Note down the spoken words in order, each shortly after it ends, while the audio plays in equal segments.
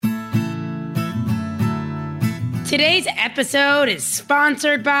Today's episode is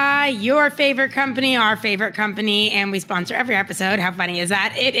sponsored by your favorite company, our favorite company, and we sponsor every episode. How funny is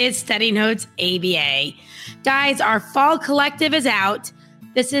that? It is Study Notes ABA. Guys, our fall collective is out.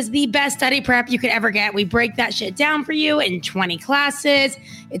 This is the best study prep you could ever get. We break that shit down for you in 20 classes.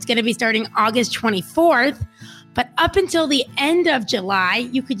 It's going to be starting August 24th. But up until the end of July,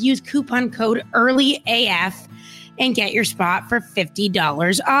 you could use coupon code EARLYAF and get your spot for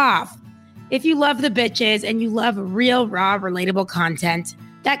 $50 off. If you love the bitches and you love real, raw, relatable content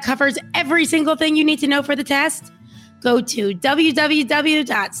that covers every single thing you need to know for the test, go to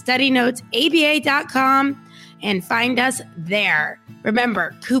www.studynotesaba.com and find us there.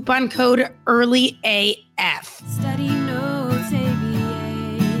 Remember, coupon code EARLYAF. Study Notes ABA.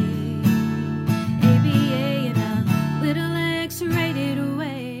 ABA in a little X-rated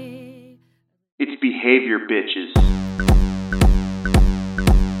way. It's behavior, bitches.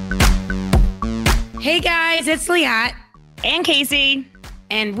 Hey guys, it's Liat. And Casey.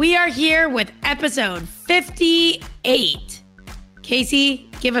 And we are here with episode 58. Casey,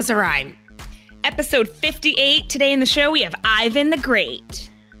 give us a rhyme. Episode 58. Today in the show, we have Ivan the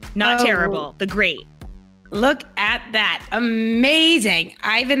Great. Not terrible, the Great. Look at that. Amazing.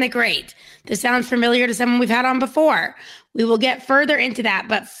 Ivan the Great. This sounds familiar to someone we've had on before. We will get further into that.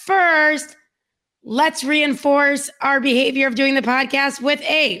 But first, let's reinforce our behavior of doing the podcast with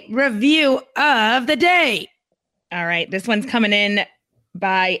a review of the day. All right. This one's coming in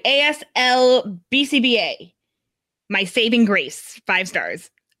by ASL BCBA. My saving grace, 5 stars.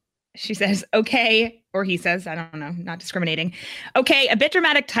 She says, okay, or he says, I don't know, not discriminating. Okay, a bit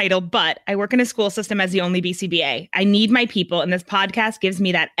dramatic title, but I work in a school system as the only BCBA. I need my people, and this podcast gives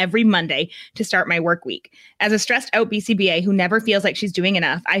me that every Monday to start my work week. As a stressed out BCBA who never feels like she's doing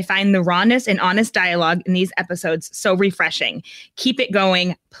enough, I find the rawness and honest dialogue in these episodes so refreshing. Keep it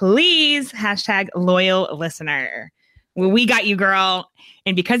going, please. Hashtag loyal listener. Well, we got you, girl.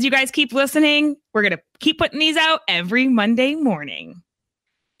 And because you guys keep listening, we're going to keep putting these out every Monday morning.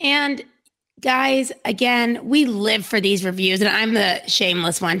 And guys, again, we live for these reviews, and I'm the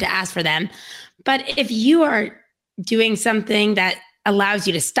shameless one to ask for them. But if you are doing something that allows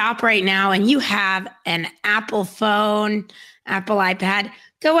you to stop right now and you have an Apple phone, Apple iPad,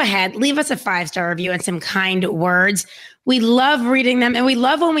 go ahead, leave us a 5-star review and some kind words. We love reading them, and we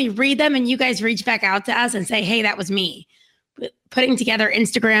love when we read them and you guys reach back out to us and say, hey, that was me. Putting together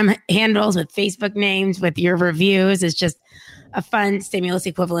Instagram handles with Facebook names with your reviews is just a fun stimulus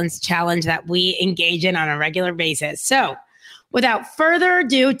equivalence challenge that we engage in on a regular basis. So without further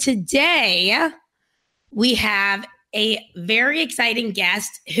ado, today we have a very exciting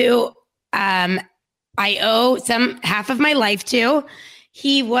guest who I owe half of my life to.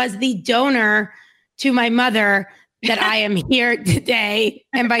 He was the donor to my mother that I am here today.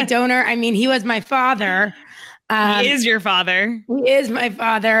 And by donor, I mean he was my father. He is your father. He is my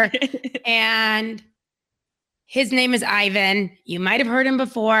father. And his name is Ivan. You might have heard him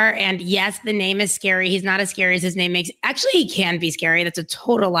before. And yes, the name is scary. He's not as scary as his name makes. Actually, he can be scary. That's a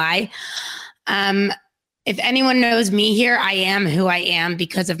total lie. If anyone knows me here, I am who I am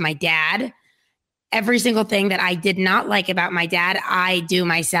because of my dad. Every single thing that I did not like about my dad, I do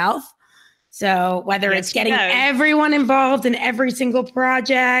myself. So whether it's getting everyone involved in every single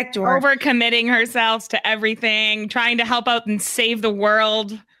project or overcommitting herself to everything, trying to help out and save the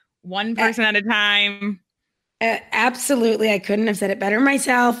world one person at a time. Absolutely. I couldn't have said it better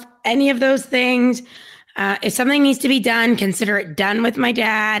myself. Any of those things. If something needs to be done, consider it done with my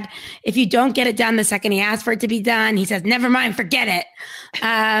dad. If you don't get it done the second he asks for it to be done, he says, never mind, forget it.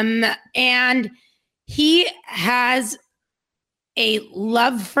 And he has a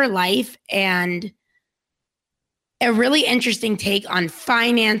love for life and a really interesting take on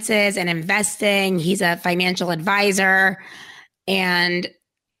finances and investing. He's a financial advisor, and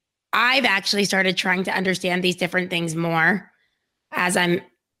I've actually started trying to understand these different things more as I'm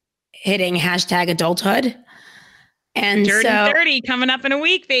hitting hashtag adulthood. And Dirty 30 coming up in a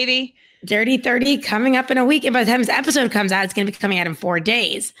week, baby. Dirty 30 coming up in a week. And by the time this episode comes out, it's going to be coming out in 4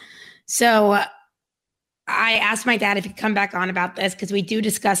 days. So I asked my dad if he'd come back on about this because we do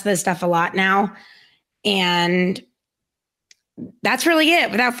discuss this stuff a lot now. And that's really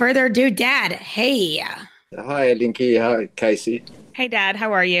it. Without further ado, Dad, hey. Hi, Linky. Hi, Casey. Hey, Dad.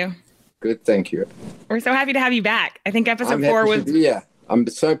 How are you? Good, thank you. We're so happy to have you back. I think episode 4 was... Yeah, I'm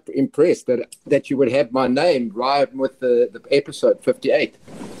so impressed that you would have my name right with the episode 58.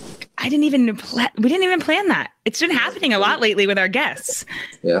 We didn't even plan that. It's been happening a lot lately with our guests.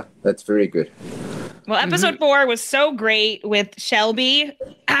 Yeah, that's very good. Well, episode 4 was so great with Shelby.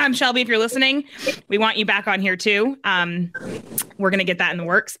 Shelby, if you're listening, we want you back on here too. We're going to get that in the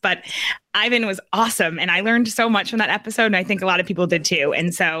works. But Ivan was awesome. And I learned so much from that episode. And I think a lot of people did too.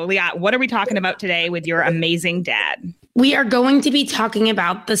 And so, Leah, what are we talking about today with your amazing dad? We are going to be talking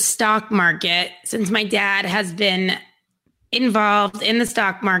about the stock market, since my dad has been involved in the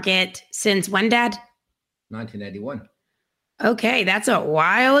stock market since when, Dad? 1981. Okay, that's a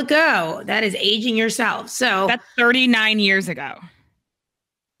while ago. That is aging yourself. So that's 39 years ago.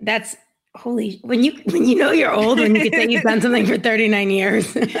 That's holy. When you know you're old, when you can say you've done something for 39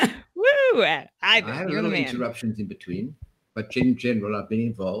 years. Woo! I had a little interruptions in between, but in general, I've been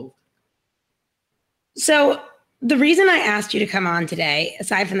involved. So the reason I asked you to come on today,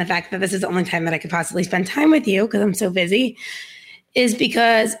 aside from the fact that this is the only time that I could possibly spend time with you because I'm so busy, is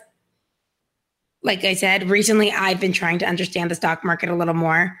because, like I said, recently I've been trying to understand the stock market a little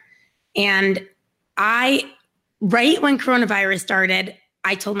more. And right when coronavirus started,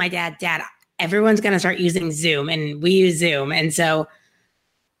 I told my dad, everyone's going to start using Zoom, and we use Zoom. And so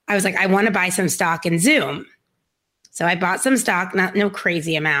I was like, I want to buy some stock in Zoom. So I bought some stock, no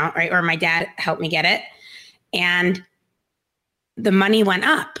crazy amount, right? Or my dad helped me get it. And the money went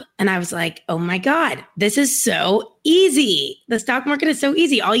up. And I was like, oh my God, this is so easy. The stock market is so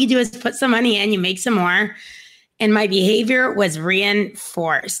easy. All you do is put some money in, you make some more. And my behavior was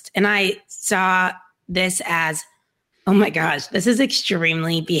reinforced. And I saw this as, oh my gosh, this is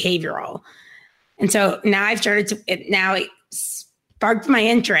extremely behavioral. And so now it sparked my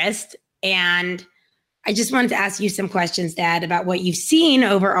interest. And I just wanted to ask you some questions, Dad, about what you've seen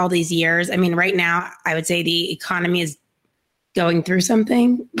over all these years. I mean, right now, I would say the economy is going through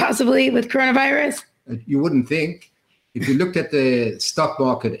something, possibly with coronavirus. You wouldn't think. If you looked at the stock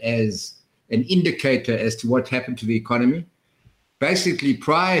market as an indicator as to what happened to the economy, basically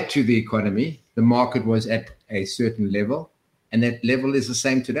prior to the economy, the market was at a certain level, and that level is the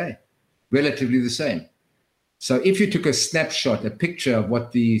same today, relatively the same. So if you took a snapshot, a picture of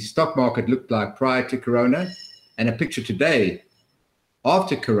what the stock market looked like prior to Corona and a picture today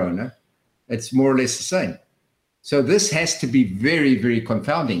after Corona, it's more or less the same. So this has to be very, very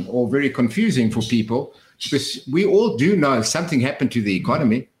confounding or very confusing for people, because we all do know something happened to the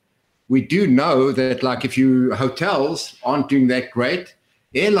economy. We do know that, like, if hotels aren't doing that great,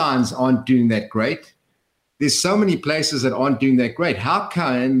 airlines aren't doing that great. There's so many places that aren't doing that great. How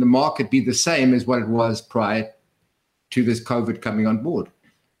can the market be the same as what it was prior to this COVID coming on board?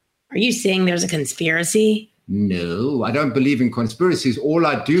 Are you saying there's a conspiracy? No, I don't believe in conspiracies. All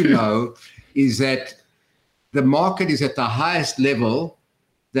I do know is that the market is at the highest level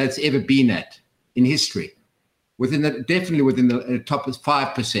that's ever been at in history, definitely within the top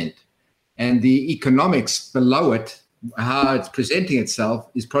 5%. And the economics below it, how it's presenting itself,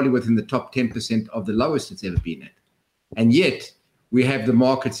 is probably within the top 10% of the lowest it's ever been at. And yet we have the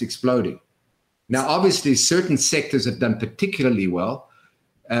markets exploding. Now, obviously, certain sectors have done particularly well.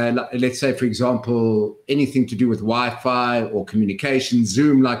 Let's say, for example, anything to do with Wi-Fi or communication,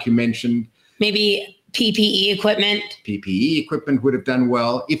 Zoom, like you mentioned. Maybe PPE equipment. PPE equipment would have done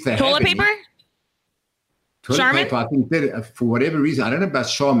well if they toilet paper? Toilet paper, I think that for whatever reason, I don't know about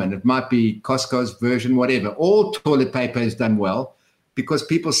Charmin, it might be Costco's version, whatever. All toilet paper has done well because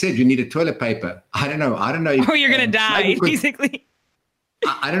people said you needed toilet paper. I don't know. Or you're going to die, basically.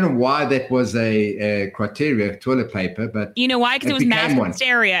 I don't know why that was a criteria, toilet paper, but you know why? Because it was mass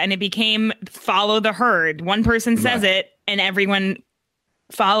hysteria and it became follow the herd. One person says it and everyone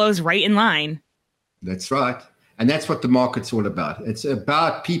follows right in line. That's right. And that's what the market's all about. It's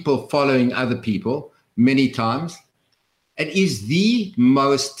about people following other people many times. It is the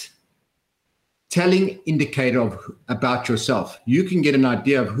most telling indicator about yourself. You can get an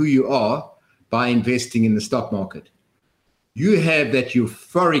idea of who you are by investing in the stock market. You have that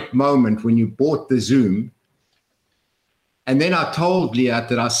euphoric moment when you bought the Zoom. And then I told Leah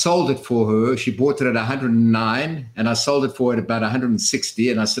that I sold it for her. She bought it at 109 and I sold it for her at about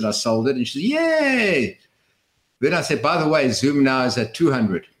 160. And I said, I sold it. And she said, yay. Then I said, by the way, Zoom now is at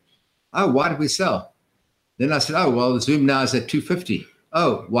 200. Oh, why did we sell? Then I said, oh, well, Zoom now is at 250.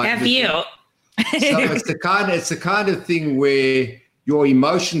 Oh, why? F you. So it's the kind of thing where your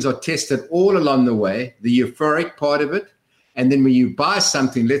emotions are tested all along the way, the euphoric part of it. And then when you buy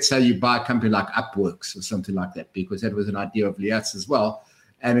something, let's say you buy a company like Upworks or something like that, because that was an idea of Liat's as well.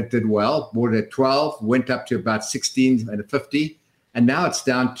 And it did well, bought it at 12, went up to about 16 and 50. And now it's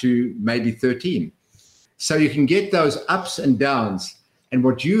down to maybe 13. So you can get those ups and downs. And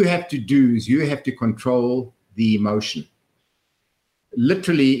what you have to do is you have to control the emotion.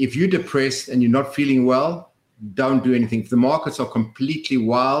 Literally, if you're depressed and you're not feeling well, don't do anything. If the markets are completely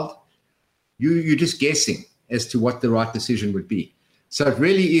wild, you're just guessing as to what the right decision would be. So it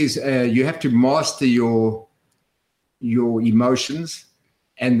really is, you have to master your emotions.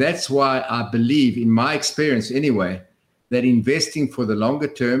 And that's why I believe, in my experience anyway, that investing for the longer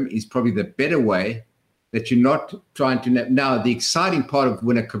term is probably the better way, that you're not trying to. Now, the exciting part of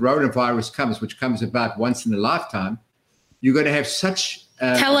when a coronavirus comes, which comes about once in a lifetime, you're going to have such.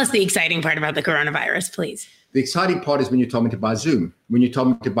 Tell us the exciting part about the coronavirus, please. The exciting part is when you told me to buy Zoom, when you told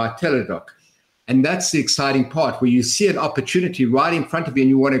me to buy Teladoc. And that's the exciting part, where you see an opportunity right in front of you and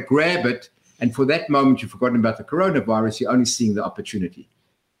you want to grab it. And for that moment, you've forgotten about the coronavirus. You're only seeing the opportunity.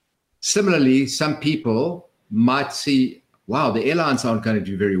 Similarly, some people might see, wow, the airlines aren't going to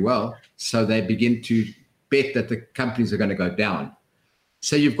do very well. So they begin to bet that the companies are going to go down.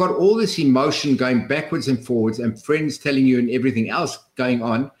 So you've got all this emotion going backwards and forwards, and friends telling you and everything else going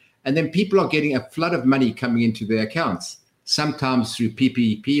on. And then people are getting a flood of money coming into their accounts, sometimes through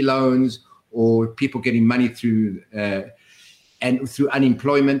PPP loans, or people getting money through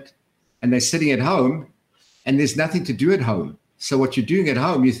unemployment. And they're sitting at home and there's nothing to do at home. So what you're doing at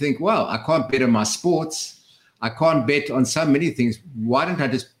home, you think, well, I can't bet on my sports. I can't bet on so many things. Why don't I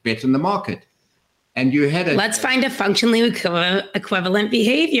just bet on the market? And you had let's find a functionally equivalent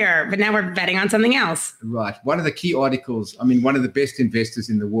behavior, but now we're betting on something else. Right. One of the key articles, I mean, one of the best investors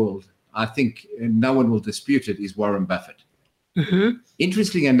in the world, I think no one will dispute it, is Warren Buffett. Mm-hmm.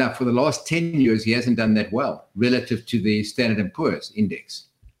 Interestingly enough, for the last 10 years, he hasn't done that well relative to the Standard & Poor's index.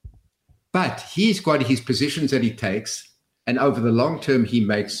 But he's got his positions that he takes, and over the long term, he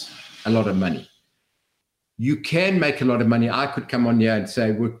makes a lot of money. You can make a lot of money. I could come on here and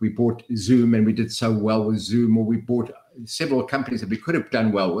say, look, we bought Zoom and we did so well with Zoom, or we bought several companies that we could have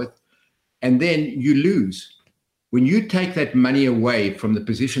done well with, and then you lose. When you take that money away from the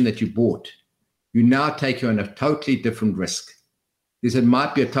position that you bought, you now take you on a totally different risk. It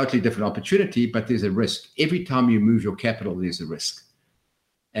might be a totally different opportunity, but there's a risk. Every time you move your capital, there's a risk.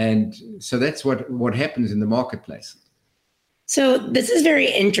 And so that's what happens in the marketplace. So this is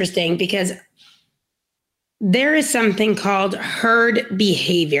very interesting, because there is something called herd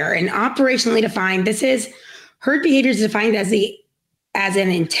behavior, and operationally defined, herd behavior is defined as an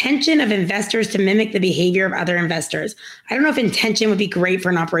intention of investors to mimic the behavior of other investors. I don't know if intention would be great for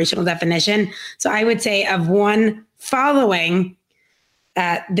an operational definition. So I would say of one following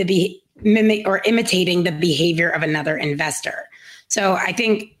mimic or imitating the behavior of another investor. So I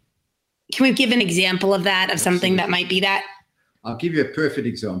think, can we give an example of that, of something that might be that? I'll give you a perfect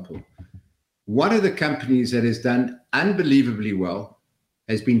example. One of the companies that has done unbelievably well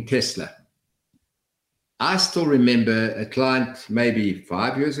has been Tesla. I still remember a client maybe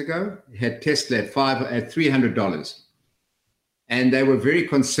 5 years ago had Tesla at $300. And they were very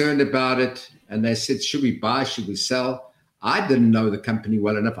concerned about it. And they said, should we buy? Should we sell? I didn't know the company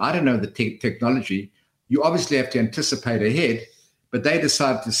well enough. I don't know the technology. You obviously have to anticipate ahead, but they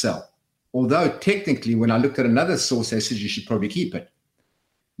decided to sell. Although technically, when I looked at another source, they said you should probably keep it.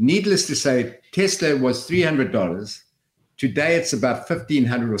 Needless to say, Tesla was $300. Today, it's about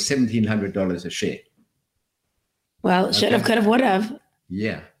 $1,500 or $1,700 a share. Well, should have, could have, would have.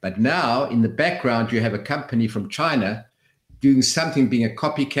 Yeah. But now in the background, you have a company from China doing something, being a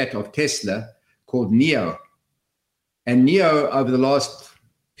copycat of Tesla, called NIO. And NIO over the last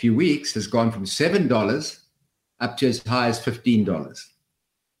few weeks has gone from $7 up to as high as $15.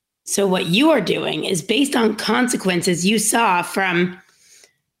 So what you are doing is based on consequences you saw from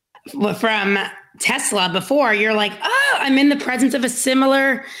Tesla before. You're like, oh, I'm in the presence of a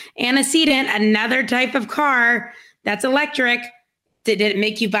similar antecedent, another type of car that's electric. Did it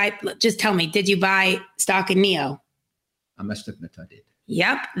make you buy? Just tell me, did you buy stock in NIO? I must admit I did.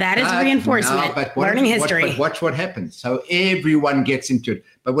 Yep, that is reinforcement. But learning history. But watch what happens. So everyone gets into it.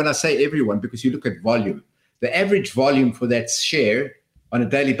 But when I say everyone, because you look at volume, the average volume for that share on a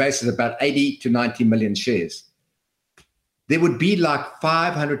daily basis is about 80 to 90 million shares. There would be like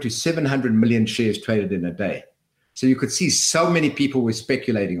 500 to 700 million shares traded in a day. So you could see so many people were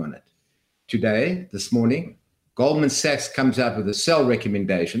speculating on it. Today, this morning, Goldman Sachs comes out with a sell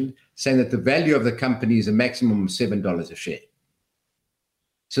recommendation saying that the value of the company is a maximum of $7 a share.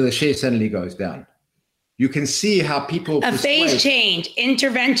 So the share suddenly goes down. You can see how people a phase change,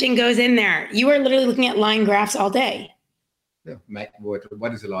 intervention goes in there. You are literally looking at line graphs all day. Yeah, mate,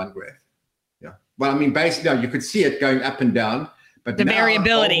 what is a line graph? Yeah. Well, I mean, basically, you could see it going up and down, but the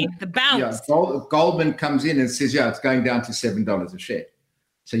variability, the bounce. Yeah, Goldman comes in and says, yeah, it's going down to $7 a share.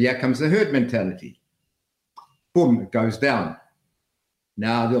 So here comes the herd mentality. Boom, it goes down.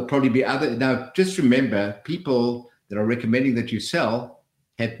 Now, there'll probably be now, just remember, people that are recommending that you sell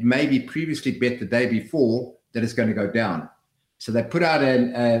have maybe previously bet the day before that it's going to go down. So they put out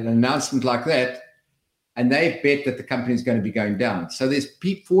an announcement like that, and they bet that the company is going to be going down. So there's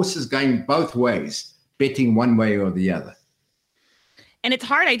forces going both ways, betting one way or the other. And it's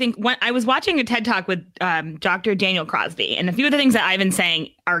hard. I think when I was watching a TED Talk with Dr. Daniel Crosby, and a few of the things that I've been saying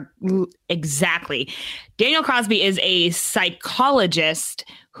are exactly. Daniel Crosby is a psychologist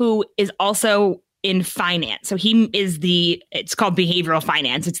who is also in finance. So he is it's called behavioral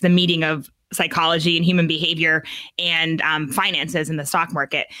finance. It's the meeting of psychology and human behavior and finances in the stock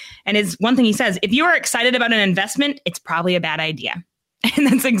market. And one thing he says, if you are excited about an investment, it's probably a bad idea. And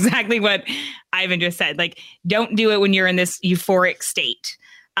that's exactly what Ivan just said. Like, don't do it when you're in this euphoric state.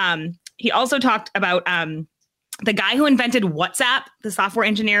 He also talked about the guy who invented WhatsApp, the software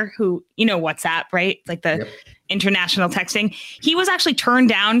engineer who, WhatsApp, right? Like the international texting. He was actually turned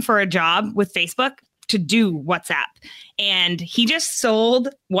down for a job with Facebook to do WhatsApp. And he just sold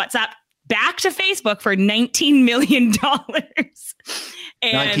WhatsApp back to Facebook for $19 million.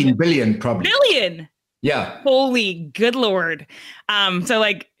 19 billion, probably. Billion. Yeah. Holy good Lord. So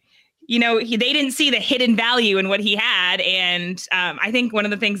like, they didn't see the hidden value in what he had. And I think one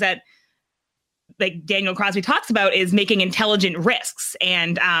of the things that like Daniel Crosby talks about is making intelligent risks.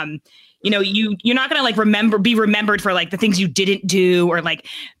 And, you're not going to like be remembered for like the things you didn't do or like,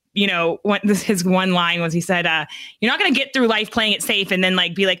 his one line was he said, you're not going to get through life playing it safe and then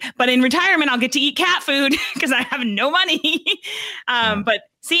like be like, but in retirement, I'll get to eat cat food because I have no money. But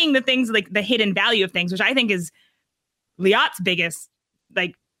seeing the things like the hidden value of things, which I think is Liat's biggest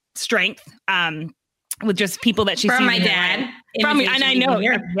like strength with just people that she's from seen my dad. And I know,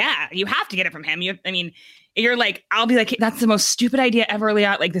 yeah, you have to get it from him. You're like, I'll be like, that's the most stupid idea ever,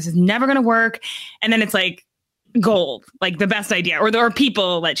 Liat. Like, this is never going to work. And then it's like, gold, like the best idea, or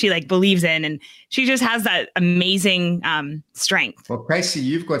people that she like believes in, and she just has that amazing strength. Well, Casey,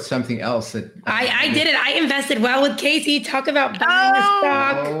 you've got something else that I did it. I invested well with Casey. Talk about buying the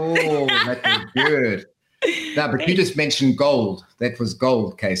stock. Oh, that was good. No, but you just mentioned gold. That was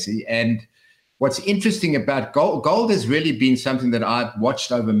gold, Casey. And what's interesting about gold has really been something that I've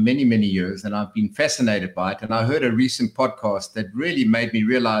watched over many, many years, and I've been fascinated by it. And I heard a recent podcast that really made me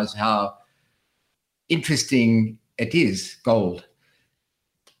realize how interesting it is, gold.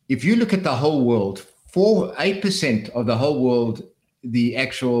 If you look at the whole world, 8% of the whole world, the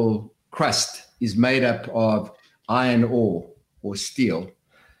actual crust is made up of iron ore or steel.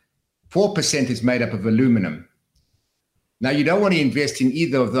 4% is made up of aluminum. Now, you don't want to invest in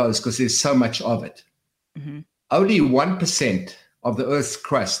either of those because there's so much of it. Mm-hmm. Only 1% of the Earth's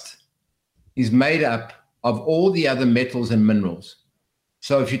crust is made up of all the other metals and minerals.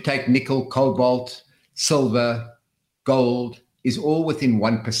 So if you take nickel, cobalt, silver, gold, is all within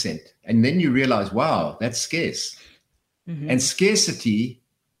 1%. And then you realize, wow, that's scarce. Mm-hmm. And scarcity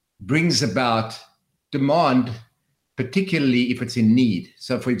brings about demand, particularly if it's in need.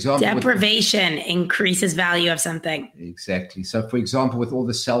 So for example, deprivation increases value of something. Exactly. So for example, with all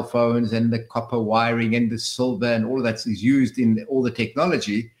the cell phones and the copper wiring and the silver and all of that is used in all the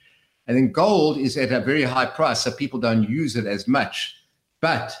technology. And then gold is at a very high price, so people don't use it as much.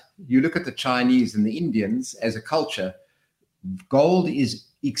 But you look at the Chinese and the Indians as a culture, gold is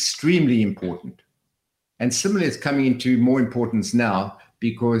extremely important. And similarly, it's coming into more importance now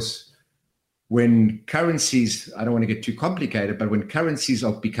because when currencies, I don't want to get too complicated, but when currencies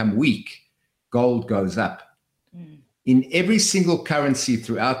become weak, gold goes up. Mm. In every single currency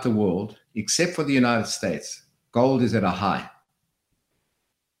throughout the world, except for the United States, gold is at a high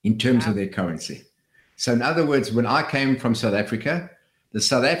in terms of their currency. So in other words, when I came from South Africa, the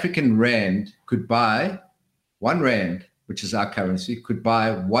South African rand could buy, 1 rand, which is our currency, could buy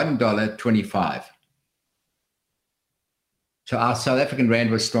 $1.25. So our South African rand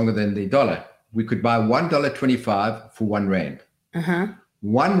was stronger than the dollar. We could buy $1.25 for 1 rand. Uh-huh.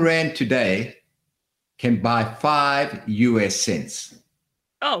 1 rand today can buy 5 US cents.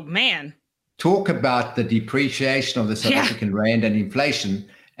 Oh, man. Talk about the depreciation of the South African rand and inflation.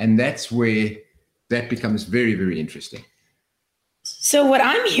 And that's where that becomes very, very interesting. So what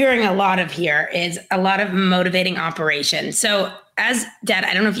I'm hearing a lot of here is a lot of motivating operation. So as Dad,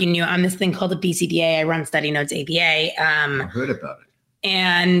 I don't know if you knew, I'm this thing called the BCBA. I run Study Notes ABA. I heard about it.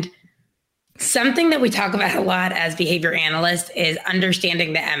 And something that we talk about a lot as behavior analysts is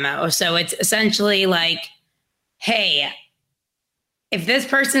understanding the MO. So it's essentially like, hey, if this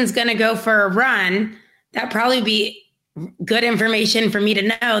person's going to go for a run, that'd probably be good information for me to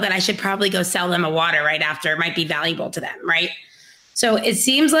know that I should probably go sell them a water right after. It might be valuable to them, right? So it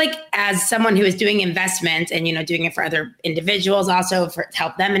seems like as someone who is doing investments and, doing it for other individuals, also to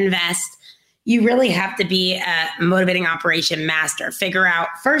help them invest, you really have to be a motivating operation master. Figure out,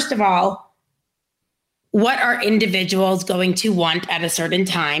 first of all, what are individuals going to want at a certain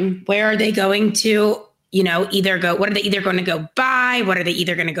time? Where are they going to, either go? What are they either going to go buy? What are they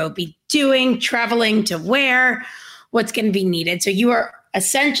either going to go be doing, traveling to where? What's going to be needed? So you are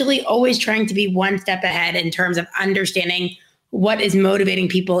essentially always trying to be one step ahead in terms of understanding what is motivating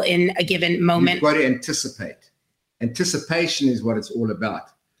people in a given moment. You've got to anticipate. Anticipation is what it's all about.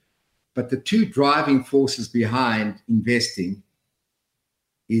 But the two driving forces behind investing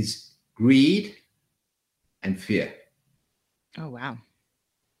is greed and fear. Oh, wow.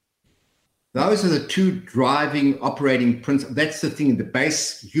 Those are the two driving operating principles. That's the thing. The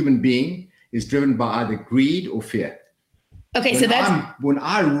base human being is driven by either greed or fear. Okay, so when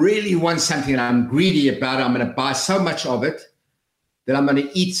I really want something and I'm greedy about it, I'm going to buy so much of it that I'm going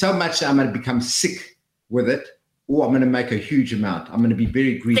to eat so much that I'm going to become sick with it, or I'm going to make a huge amount. I'm going to be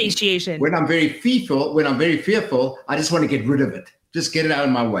very greedy. Satiation. When I'm very fearful, I just want to get rid of it. Just get it out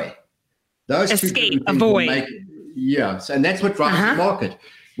of my way. Those escape, avoid. And that's what drives the market.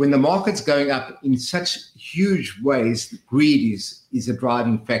 When the market's going up in such huge ways, greed is a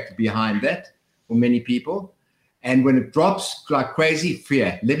driving factor behind that for many people. And when it drops like crazy,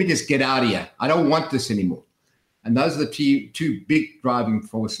 fear. Let me just get out of here. I don't want this anymore. And those are the two big driving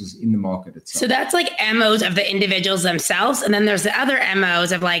forces in the market itself. So that's like MOs of the individuals themselves. And then there's the other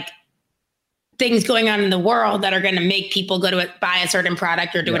MOs of like things going on in the world that are going to make people go to buy a certain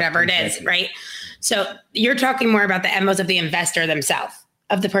product or do whatever it is, right? So you're talking more about the MOs of the investor themselves,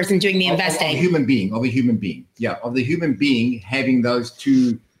 of the person doing the investing. Of a human being. Yeah, of the human being having those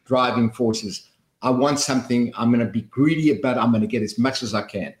two driving forces. I want something. I'm going to be greedy about it. I'm going to get as much as I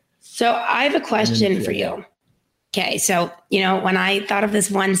can. So I have a question for you. Okay. So, when I thought of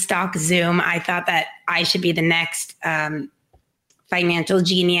this one stock Zoom, I thought that I should be the next financial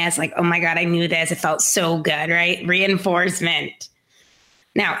genius. Like, oh my God, I knew this. It felt so good, right? Reinforcement.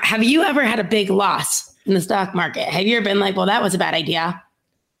 Now, have you ever had a big loss in the stock market? Have you ever been like, well, that was a bad idea?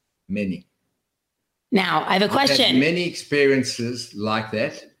 Many. Now, I have a question. I've had many experiences like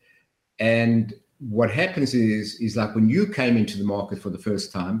that. And what happens is like when you came into the market for the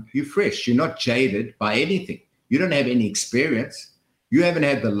first time, you're fresh. You're not jaded by anything. You don't have any experience. You haven't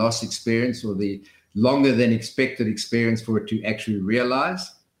had the loss experience or the longer than expected experience for it to actually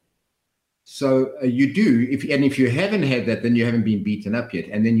realize. So you do. If you haven't had that, then you haven't been beaten up yet.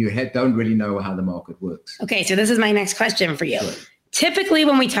 And then you don't really know how the market works. Okay, so this is my next question for you. Sure. Typically,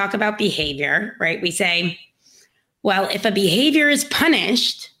 when we talk about behavior, right, we say, well, if a behavior is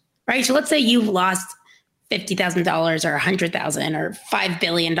punished, right? So let's say you've lost $50,000 or $100,000 or $5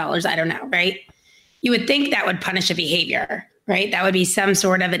 billion. I don't know, right? You would think that would punish a behavior, right? That would be some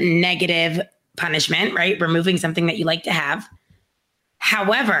sort of a negative punishment, right? Removing something that you like to have.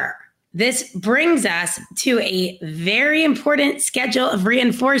 However, this brings us to a very important schedule of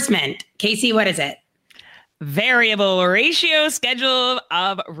reinforcement. Casey, what is it? Variable ratio schedule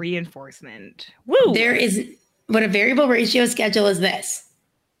of reinforcement. Woo! What a variable ratio schedule is this.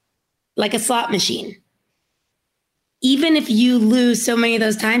 Like a slot machine. Even if you lose so many of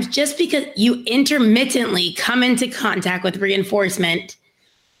those times, just because you intermittently come into contact with reinforcement,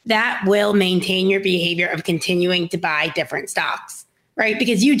 that will maintain your behavior of continuing to buy different stocks, right?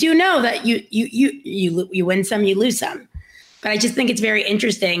 Because you do know that you win some, you lose some. But I just think it's very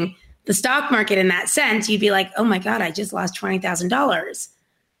interesting. The stock market in that sense, you'd be like, oh my God, I just lost $20,000.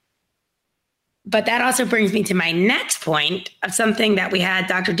 But that also brings me to my next point of something that we had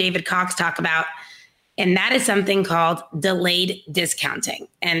Dr. David Cox talk about. And that is something called delayed discounting.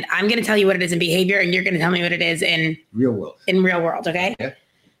 And I'm going to tell you what it is in behavior, and you're going to tell me what it is in real world. Okay? Yeah.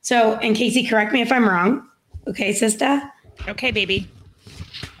 So, and Casey, correct me if I'm wrong. Okay, sister? Okay, baby.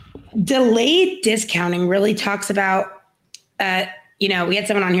 Delayed discounting really talks about, we had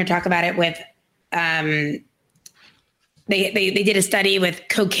someone on here talk about it with, they did a study with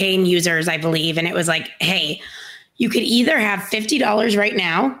cocaine users, I believe. And it was like, hey, you could either have $50 right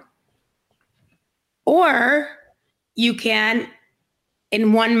now, or you can,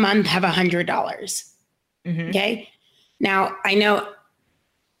 in 1 month, have $100. Mm-hmm. Okay. Now, I know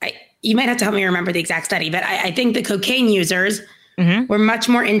you might have to help me remember the exact study, but I think the cocaine users were much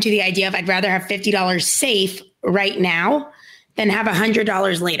more into the idea of I'd rather have $50 safe right now than have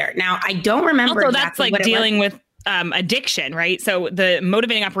 $100 later. Now, I don't remember. Also, that's like dealing with addiction, right? So the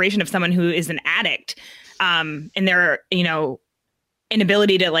motivating operation of someone who is an addict and their,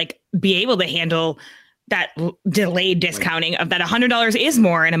 inability to like be able to handle that delayed discounting of that $100 is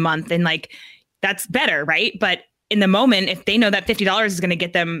more in a month. And like, that's better. Right. But in the moment, if they know that $50 is going to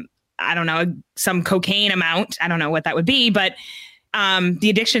get them, I don't know, some cocaine amount, I don't know what that would be, but the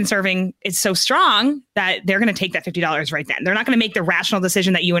addiction serving is so strong that they're going to take that $50 right then. They're not going to make the rational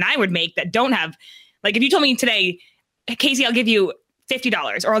decision that you and I would make that don't have Like if you told me today, Casey, I'll give you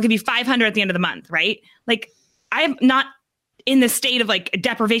 $50 or I'll give you $500 at the end of the month, right? Like I'm not in the state of like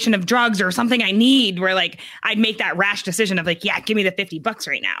deprivation of drugs or something I need where like I'd make that rash decision of like, yeah, give me the $50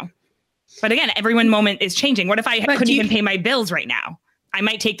 right now. But again, every one moment is changing. What if I couldn't even pay my bills right now? I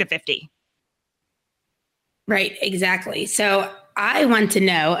might take the 50. Right, exactly. So I want to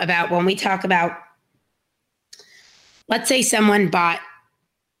know about when we talk about, let's say someone bought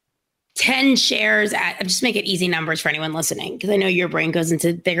 10 shares at, I'm just make it easy numbers for anyone listening, because I know your brain goes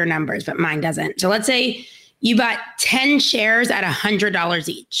into bigger numbers, but mine doesn't. So let's say you bought 10 shares at $100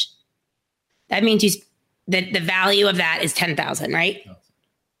 each. That means the value of that is $10,000, right?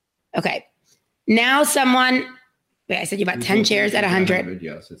 Okay. Now I said you bought 10 shares at 100.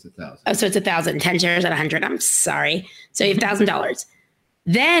 Yeah, so it's 1,000. Oh, so it's 1,000. 10 shares at 100. I'm sorry. So you have $1,000.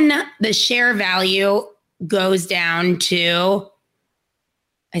 Then the share value goes down to,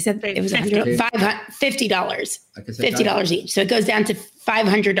 I said it was $50. $50 each. So it goes down to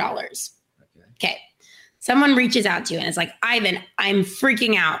 $500. Okay. Someone reaches out to you and it's like, Ivan, I'm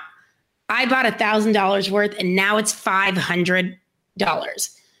freaking out. I bought $1,000 worth and now it's $500.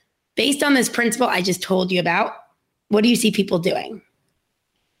 Based on this principle I just told you about, what do you see people doing?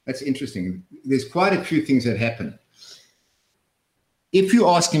 That's interesting. There's quite a few things that happen. If you're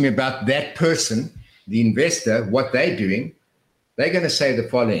asking me about that person, the investor, what they're doing, they're going to say the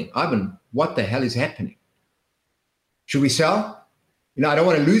following: Ivan, what the hell is happening? Should we sell? I don't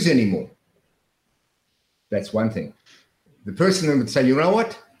want to lose anymore. That's one thing. The person would say, you know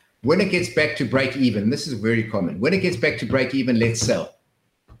what? When it gets back to break even, this is very common. When it gets back to break even, let's sell.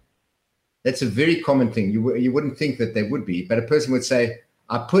 That's a very common thing. You wouldn't think that they would be, but a person would say,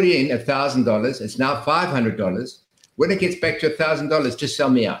 I put in $1,000. It's now $500. When it gets back to $1,000, just sell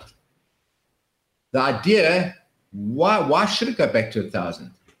me out. The idea, why should it go back to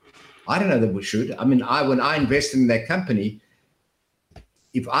 1,000? I don't know that we should. I mean, when I invested in that company,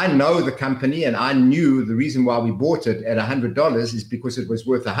 if I know the company and I knew the reason why we bought it at $100 is because it was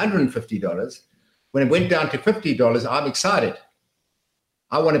worth $150, when it went down to $50, I'm excited.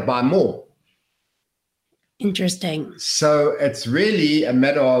 I want to buy more. Interesting. So it's really a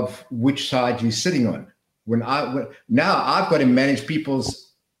matter of which side you're sitting on. Now I've got to manage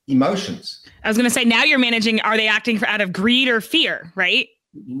people's emotions. I was going to say, now you're managing, are they acting out of greed or fear, right?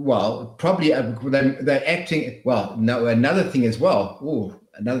 Well, probably they're acting, well, no, another thing as well. Oh,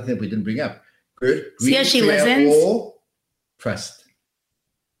 another thing we didn't bring up. Good. See how she listens? Or trust.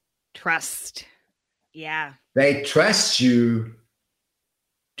 Trust. Yeah. They trust you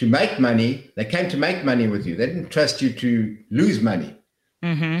to make money. They came to make money with you. They didn't trust you to lose money.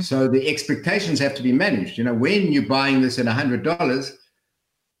 Mm-hmm. So the expectations have to be managed. When you're buying this at $100,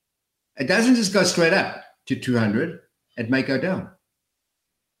 it doesn't just go straight up to 200. It may go down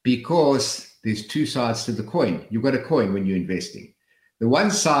because there's two sides to the coin. You've got a coin when you're investing. The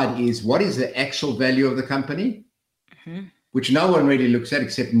one side is what is the actual value of the company, which no one really looks at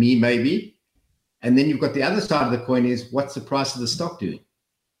except me, maybe. And then you've got the other side of the coin is what's the price of the stock doing?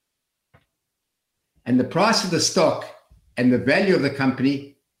 And the price of the stock and the value of the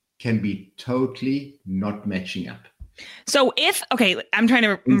company can be totally not matching up. So I'm trying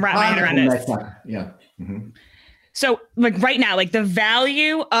to wrap my head around this. Yeah. Mm-hmm. So like right now, like the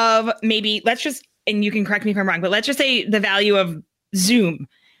value of maybe, and you can correct me if I'm wrong, but let's just say the value of Zoom,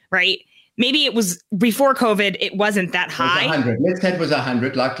 right? Maybe it was before COVID, it wasn't that high. It was 100. Let's say it was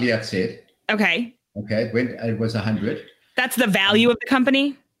 100, like Liat said. Okay. It was 100. That's the value of the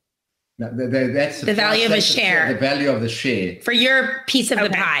company? No, that's the value of a share. The value of the share. For your piece of the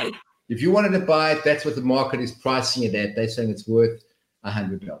pie. If you wanted to buy it, that's what the market is pricing it at. They're saying it's worth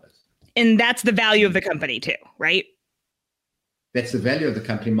 $100. And that's the value of the company too, right? That's the value of the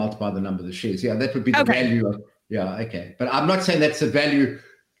company multiplied by the number of the shares. Yeah, that would be the value of, okay. But I'm not saying that's the value,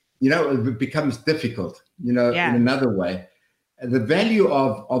 it becomes difficult, in another way. The value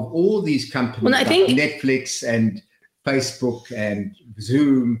of all these companies, I think Netflix and Facebook and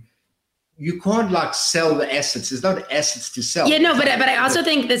Zoom, you can't sell the assets. There's no assets to sell. Yeah, no, but I also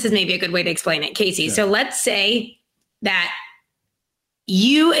think this is maybe a good way to explain it, Casey. Yeah. So let's say that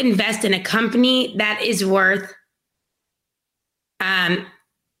you invest in a company that is worth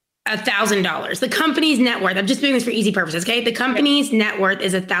 $1,000. The company's net worth, I'm just doing this for easy purposes, okay? The company's net worth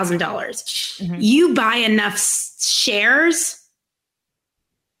is $1,000. Mm-hmm. You buy enough shares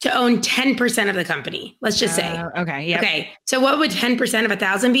to own 10% of the company, let's just say. Okay, yeah. Okay, so what would 10% of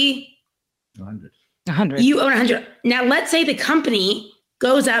 1,000 be? 100. You own 100. Now, let's say the company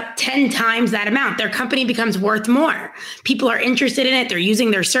goes up 10 times that amount. Their company becomes worth more. People are interested in it. They're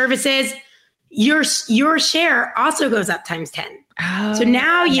using their services. Your share also goes up times 10. Oh, so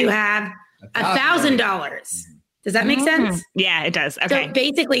now you have $1,000. Does that make sense? Yeah, it does. Okay. So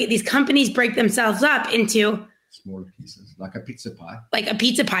basically, these companies break themselves up into smaller pieces, like a pizza pie. Like a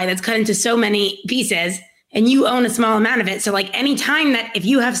pizza pie that's cut into so many pieces, and you own a small amount of it. So like anytime that if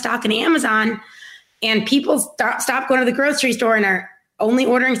you have stock in Amazon and people stop going to the grocery store and are only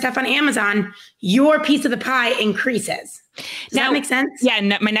ordering stuff on Amazon, your piece of the pie increases. Does that make sense? Yeah.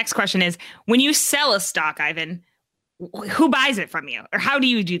 No, my next question is, when you sell a stock, Ivan, who buys it from you, or how do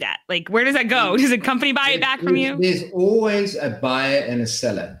you do that? Like, where does that go? Does a company buy it back from you? There's always a buyer and a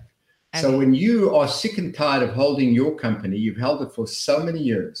seller. Okay. So when you are sick and tired of holding your company, you've held it for so many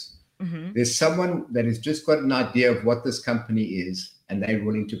years. There's someone that has just got an idea of what this company is, and they're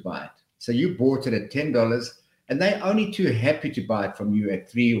willing to buy it. So you bought it at $10, and they're only too happy to buy it from you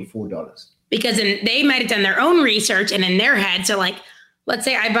at $3 or $4. Because they might have done their own research, and in their head, so like, let's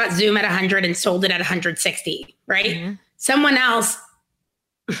say I bought Zoom at 100 and sold it at 160, right? Someone else,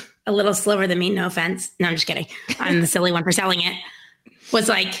 a little slower than me, no offense. No, I'm just kidding. I'm the silly one for selling it. Was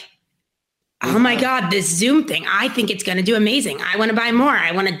like, oh my God, this Zoom thing, I think it's going to do amazing. I want to buy more.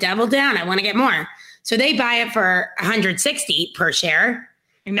 I want to double down. I want to get more. So they buy it for 160 per share,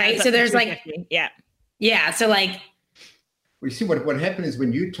 right? So there's like, yeah. So like, well, you see what happened is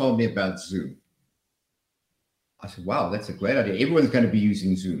when you told me about Zoom, I said, wow, that's a great idea. Everyone's going to be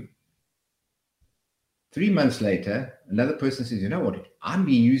using Zoom. 3 months later, another person says, you know what? I'm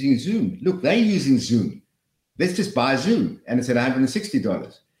been using Zoom. Look, they're using Zoom. Let's just buy Zoom. And it's at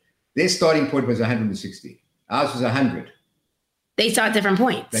 $160. Their starting point was 160. Ours was 100. They saw at different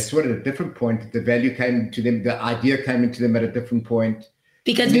points. They saw it at a different point. The value came to them. The idea came into them at a different point.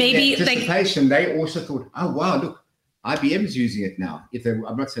 Because maybe anticipation, they also thought, oh, wow, look, IBM's using it now.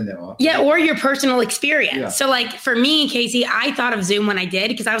 I'm not saying they are. Yeah, or your personal experience. Yeah. So like for me, Casey, I thought of Zoom when I did,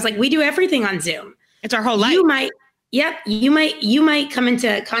 because I was like, we do everything on Zoom. It's our whole life. You might come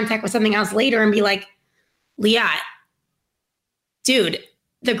into contact with something else later and be like, Liat, dude,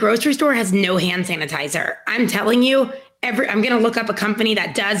 the grocery store has no hand sanitizer. I'm telling you, I'm going to look up a company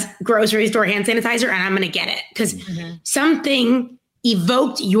that does grocery store hand sanitizer, and I'm going to get it because something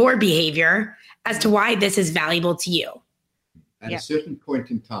evoked your behavior as to why this is valuable to you. At a certain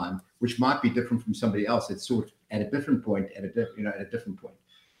point in time, which might be different from somebody else, it's sort of at a different point, at a different point.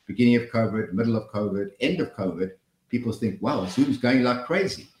 Beginning of COVID, middle of COVID, end of COVID, people think, wow, Zoom's going like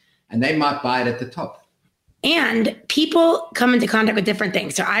crazy. And they might buy it at the top. And people come into contact with different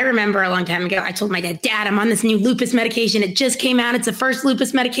things. So I remember a long time ago, I told my dad, I'm on this new lupus medication. It just came out. It's the first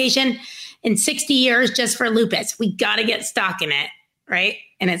lupus medication in 60 years just for lupus. We got to get stock in it, right?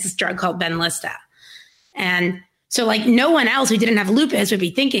 And it's this drug called Benlysta. And so like no one else who didn't have lupus would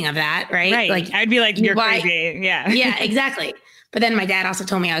be thinking of that, right? Right. Like I'd be like, you're crazy. Yeah. Yeah, exactly. But then my dad also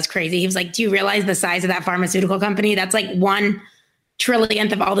told me I was crazy. He was like, do you realize the size of that pharmaceutical company? That's like 1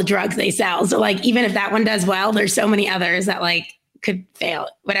 trillionth of all the drugs they sell. So like, even if that one does well, there's so many others that like could fail,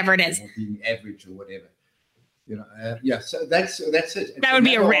 whatever it is. Or being average or whatever, so that's it. That would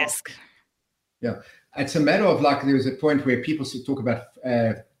be a risk. It's a matter of like, there was a point where people talk about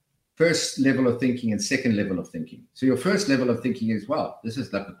first level of thinking and second level of thinking. So your first level of thinking is, wow, this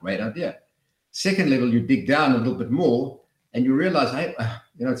is like a great idea. Second level, you dig down a little bit more and you realize, hey,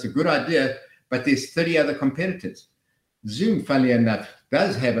 it's a good idea, but there's 30 other competitors. Zoom, funnily enough,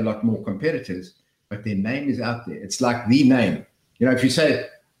 does have a lot more competitors, but their name is out there. It's like the name. If you say,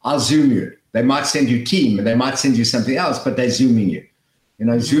 I'll Zoom you, they might send you Team and they might send you something else, but they're Zooming you.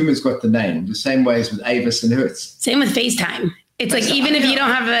 Zoom has got the name, the same way as with Avis and Hertz. Same with FaceTime. It's like, even if you don't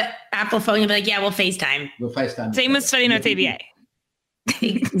have an Apple phone, you'll be like, yeah, we'll FaceTime. We'll FaceTime. Same with Study Notes ABA.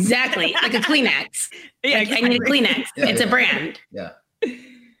 Exactly. Like a Kleenex. I need a Kleenex. It's a brand. Yeah.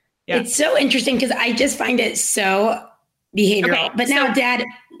 It's so interesting because I just find it so behavioral. Okay, but now, Dad.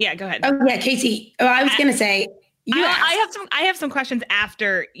 Yeah, go ahead. Oh, yeah, Casey. Oh, I was going to say, I have some questions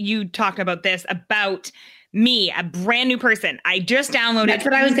after you talk about this, about me, a brand new person. I just downloaded. That's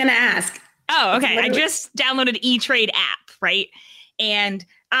what I was going to ask. Oh, okay. I just downloaded E-Trade app, right? And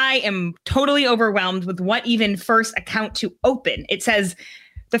I am totally overwhelmed with what even first account to open. It says,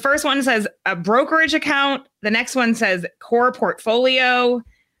 the first one says a brokerage account. The next one says core portfolio,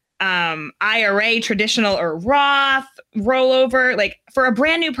 IRA, traditional or Roth, rollover. Like for a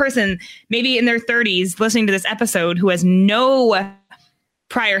brand new person, maybe in their 30s, listening to this episode, who has no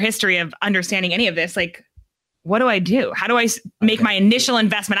prior history of understanding any of this, like, what do I do? How do I make my initial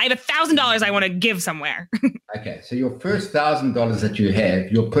investment? I have $1,000 I want to give somewhere. Okay. So your first $1,000 that you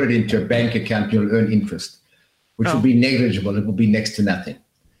have, you'll put it into a bank account, you'll earn interest, which will be negligible. It will be next to nothing.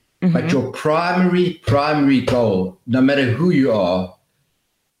 Mm-hmm. But your primary goal, no matter who you are,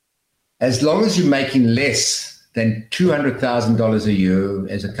 as long as you're making less than $200,000 a year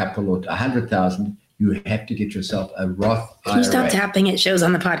as a couple or $100,000, you have to get yourself a Roth IRA. Can you stop tapping? It shows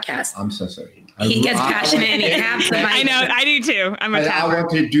on the podcast. I'm so sorry. He gets passionate and he taps the mic. I know, I do too. I'm a I tapper.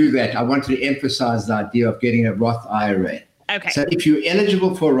 wanted to do that. I wanted to emphasize the idea of getting a Roth IRA. Okay. So if you're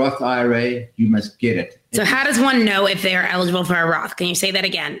eligible for a Roth IRA, you must get it. So how does one know if they are eligible for a Roth? Can you say that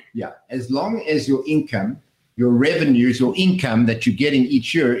again? Yeah. As long as your income, your revenues, your income that you're getting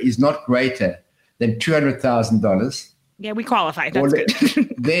each year is not greater than $200,000, Yeah, we qualify. That's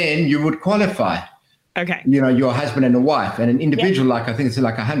good. then you would qualify. Okay. You know, your husband and a wife, and an individual, like I think it's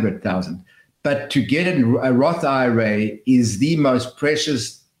like 100,000. But to get a Roth IRA is the most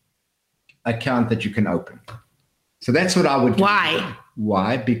precious account that you can open. So that's what I would do. Why?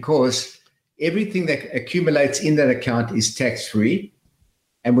 Why? Because everything that accumulates in that account is tax-free.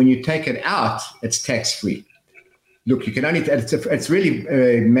 And when you take it out, it's tax-free. Look, you can only, it's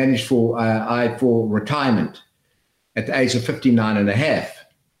really managed for retirement at the age of 59 and a half.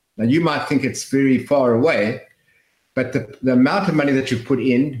 Now, you might think it's very far away, but the amount of money that you put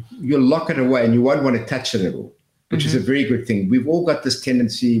in, you'll lock it away and you won't want to touch it at all, which is a very good thing. We've all got this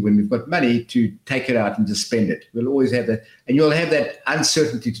tendency when we've got money to take it out and just spend it. We'll always have that, and you'll have that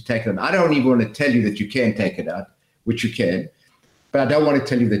uncertainty to take it out. I don't even want to tell you that you can take it out, which you can, but I don't want to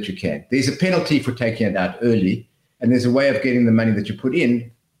tell you that you can. There's a penalty for taking it out early, and there's a way of getting the money that you put in.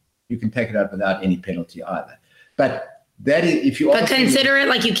 You can take it out without any penalty either. But that is, if you But consider it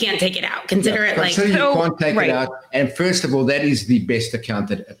like you can't take it out. Consider it like you can't take right. it out. And first of all, that is the best account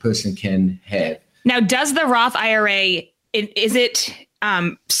that a person can have. Now, does the Roth IRA, is it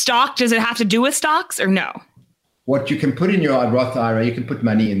stock? Does it have to do with stocks or no? What you can put in your Roth IRA, you can put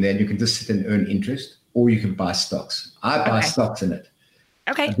money in there and you can just sit and earn interest, or you can buy stocks. I buy stocks in it.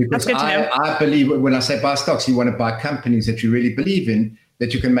 Okay, that's Because good to know. I believe when I say buy stocks, you want to buy companies that you really believe in,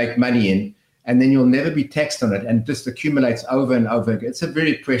 that you can make money in, and then you'll never be taxed on it, and it just accumulates over and over again. It's a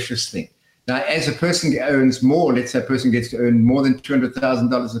very precious thing. Now, as a person earns more, let's say a person gets to earn more than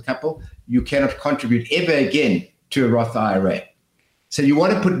 $200,000 a couple, you cannot contribute ever again to a Roth IRA. So you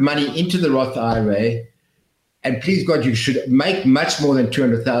want to put money into the Roth IRA, and please God, you should make much more than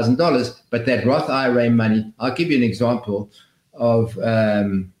 $200,000, but that Roth IRA money, I'll give you an example of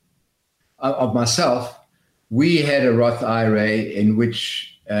myself. We had a Roth IRA in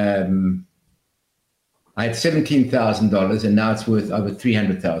which I had $17,000 and now it's worth over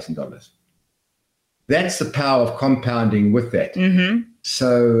 $300,000. That's the power of compounding with that. Mm-hmm.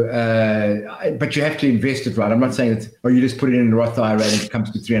 So, but you have to invest it right. I'm not saying that, you just put it in a Roth IRA and it comes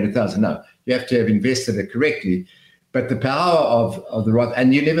to 300,000. No, you have to have invested it correctly. But the power of the Roth,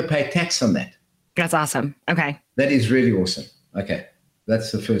 and you never pay tax on that. That's awesome. Okay. That is really awesome. Okay.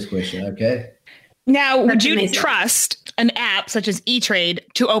 That's the first question. Okay. Now, would That's you amazing. trust an app such as E-Trade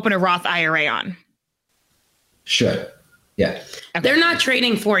to open a Roth IRA on? Sure. Yeah. they're not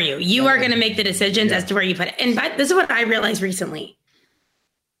trading for you. You are going to make the decisions as to where you put it. And but this is what I realized recently.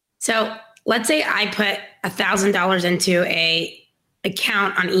 So let's say I put $1,000 into a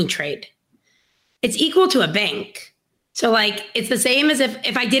account on E-Trade. It's equal to a bank. So like it's the same as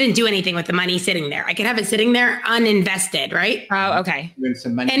if I didn't do anything with the money sitting there. I could have it sitting there uninvested, right? Oh, okay. Earn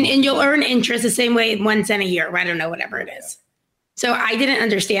some money. And you'll earn interest the same way 1 cent a year. Or I don't know, whatever it is. So I didn't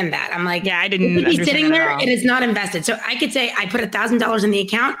understand that. I'm like, Yeah, I didn't it could be understand sitting that at there. all. It is not invested. So I could say I put $1,000 in the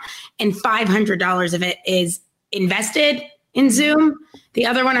account and $500 of it is invested in Zoom. The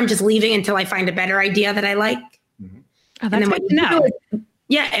other one I'm just leaving until I find a better idea that I like. Oh, And that's then good what to you know. do is-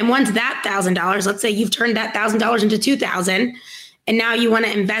 yeah, and once that $1,000, let's say you've turned that $1,000 into $2,000, and now you want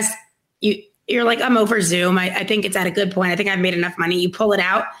to invest. You're like, I'm over Zoom. I think it's at a good point. I think I've made enough money. You pull it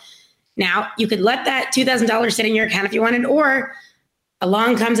out. Now you could let that $2,000 sit in your account if you wanted, or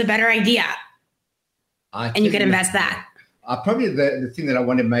along comes a better idea, and you can invest that. Probably the thing that I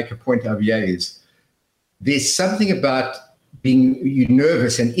want to make a point of here is there's something about being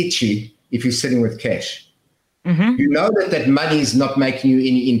nervous and itchy if you're sitting with cash. Mm-hmm. You know that money is not making you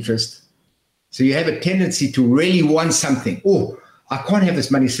any interest. So you have a tendency to really want something. Oh, I can't have this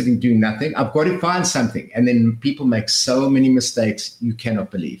money sitting doing nothing. I've got to find something. And then people make so many mistakes you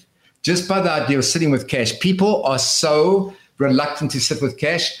cannot believe. Just by the idea of sitting with cash, people are so reluctant to sit with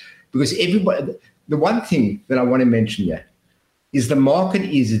cash because everybody, the one thing that I want to mention here is the market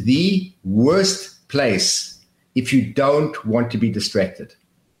is the worst place if you don't want to be distracted.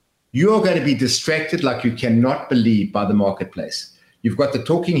 You're going to be distracted like you cannot believe by the marketplace. You've got the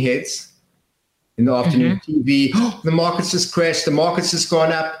talking heads in the afternoon TV. Oh, the market's just crashed. The market's just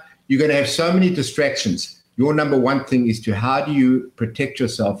gone up. You're going to have so many distractions. Your number one thing is how do you protect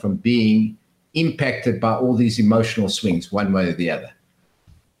yourself from being impacted by all these emotional swings one way or the other?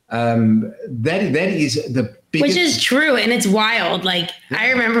 That is Which is true. And it's wild. Like I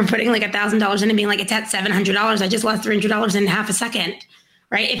remember putting like $1,000 in and being like, it's at $700. I just lost $300 in half a second.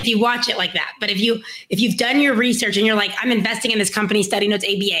 Right. If you watch it like that. But if you've done your research and you're like, I'm investing in this company, Study Notes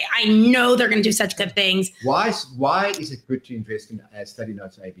ABA, I know they're going to do such good things. Why is it good to invest in Study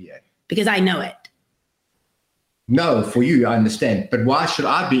Notes ABA? Because I know it. No, for you, I understand. But why should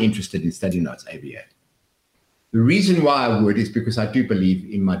I be interested in Study Notes ABA? The reason why I would is because I do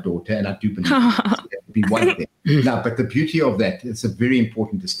believe in my daughter, and I do believe it would be one thing. No, but the beauty of that, it's a very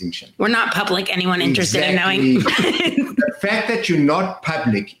important distinction. We're not public. Anyone interested in knowing? The fact that you're not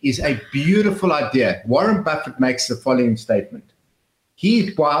public is a beautiful idea. Warren Buffett makes the following statement.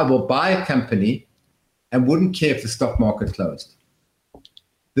 He will buy a company and wouldn't care if the stock market closed.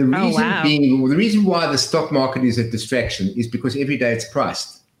 The reason why the stock market is a distraction is because every day it's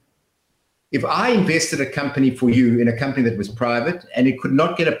priced. If I invested a company for you in a company that was private and it could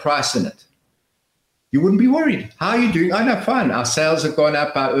not get a price in it, you wouldn't be worried. How are you doing? Oh, no, fine. Our sales have gone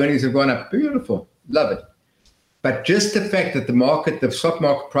up. Our earnings have gone up. Beautiful. Love it. But just the fact that the stock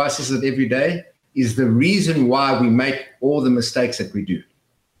market prices it every day is the reason why we make all the mistakes that we do.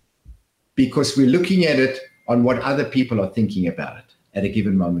 Because we're looking at it on what other people are thinking about it at a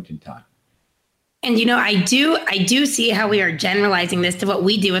given moment in time. And, I do see how we are generalizing this to what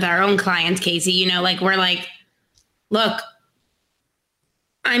we do with our own clients, Casey. We're like, look,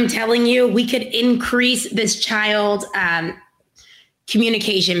 I'm telling you, we could increase this child's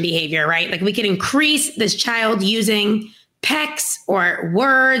communication behavior, right? Like we could increase this child using PECs or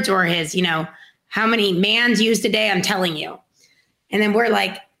words or his, how many mans used a day, I'm telling you. And then we're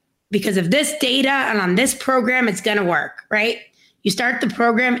like, because of this data and on this program, it's going to work, right? You start the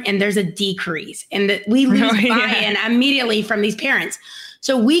program and there's a decrease and we lose buy-in immediately from these parents.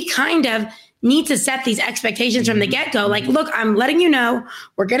 So we kind of need to set these expectations from the get-go. Like, look, I'm letting you know,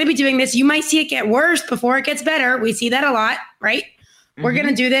 we're going to be doing this. You might see it get worse before it gets better. We see that a lot, right? Mm-hmm. We're going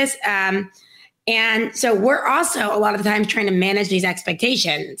to do this. And so we're also a lot of the time trying to manage these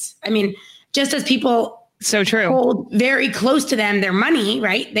expectations. I mean, just as people hold very close to them their money,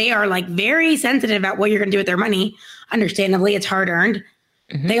 right? They are like very sensitive about what you're going to do with their money. Understandably, it's hard earned.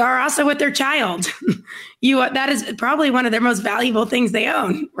 Mm-hmm. They are also with their child. That is probably one of their most valuable things they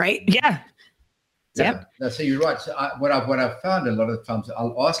own, right? Yeah. Yep. No, so you're right. So what I've found a lot of times,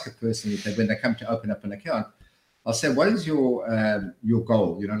 I'll ask a person when they come to open up an account, I'll say, what is your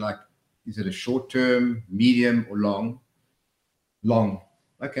goal? Is it a short term, medium, or long? Long.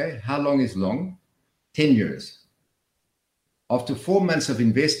 Okay. How long is long? 10 years. After 4 months of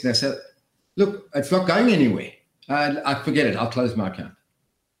investing, I said, look, it's not going anywhere. I forget it. I'll close my account.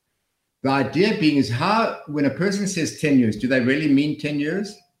 The idea being is when a person says 10 years, do they really mean 10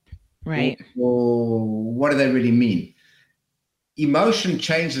 years? Right. Or what do they really mean? Emotion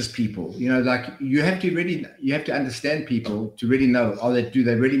changes people. You have to understand people to really know, do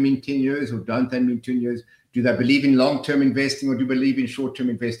they really mean 10 years or don't they mean 10 years? Do they believe in long-term investing or do they believe in short-term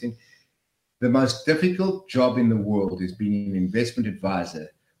investing? The most difficult job in the world is being an investment advisor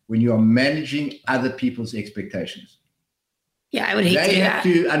when you are managing other people's expectations. Yeah, I would hate to do that. They have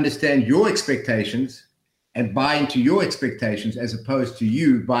to understand your expectations and buy into your expectations as opposed to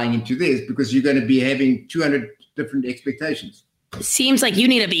you buying into theirs because you're going to be having 200 different expectations. Seems like you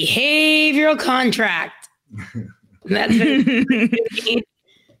need a behavioral contract. That's it.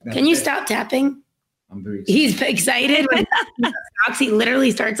 Can you stop tapping? I'm very excited. He's excited when he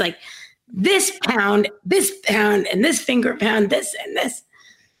literally starts like this pound, and this finger pound, this and this.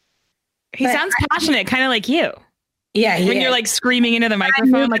 He sounds passionate, kind of like you. Yeah, when you're like screaming into the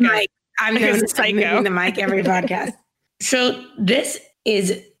microphone, I'm a psycho. The mic every podcast. So this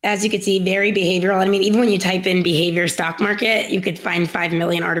is, as you can see, very behavioral. I mean, even when you type in behavior stock market, you could find 5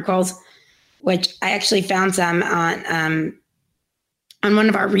 million articles, which I actually found some on one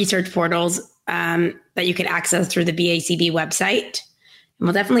of our research portals that you could access through the BACB website. And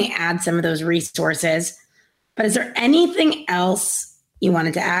we'll definitely add some of those resources. But is there anything else you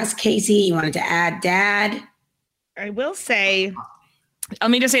wanted to ask, Casey? You wanted to add, Dad? I will say, let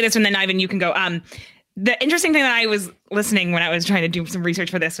me just say this and then Ivan, you can go. The interesting thing that I was listening when I was trying to do some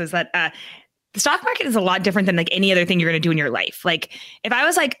research for this was that the stock market is a lot different than like any other thing you're going to do in your life. Like if I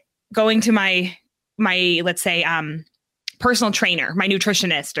was like going to my let's say, personal trainer, my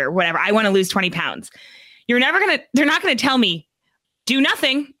nutritionist or whatever, I want to lose 20 pounds. They're not going to tell me, do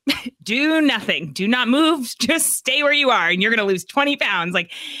nothing, do not move, just stay where you are and you're going to lose 20 pounds.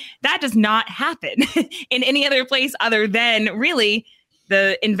 Like that does not happen in any other place other than really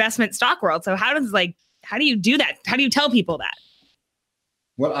the investment stock world. So how do you do that? How do you tell people that?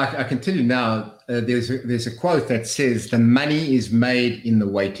 Well, I can tell you now, there's a quote that says the money is made in the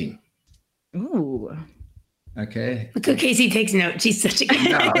waiting. Ooh. Okay. Look how Casey takes notes. She's such a good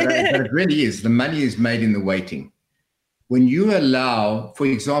No, but it really is. The money is made in the waiting. When you allow, for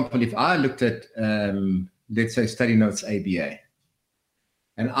example, if I looked at, let's say, Study Notes ABA,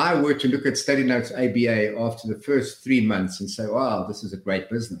 and I were to look at Study Notes ABA after the first 3 months and say, wow, this is a great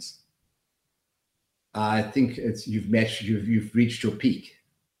business, I think you've reached your peak.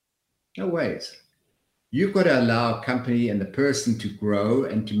 No ways. You've got to allow a company and the person to grow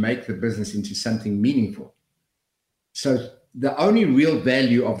and to make the business into something meaningful. So the only real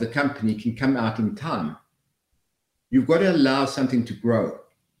value of the company can come out in time. You've got to allow something to grow.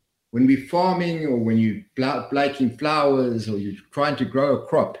 When we're farming or when you're plucking flowers or you're trying to grow a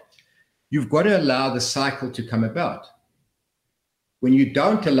crop, you've got to allow the cycle to come about. When you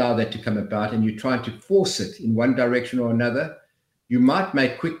don't allow that to come about and you're trying to force it in one direction or another, you might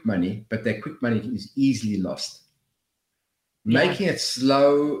make quick money, but that quick money is easily lost. Yeah. Making it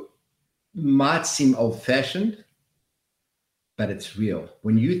slow might seem old-fashioned, but it's real.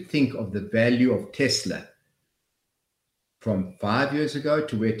 When you think of the value of Tesla from 5 years ago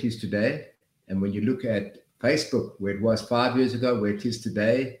to where it is today, and when you look at Facebook, where it was 5 years ago, where it is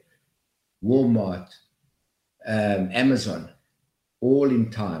today, Walmart, Amazon, all in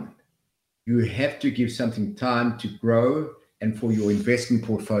time. You have to give something time to grow and for your investment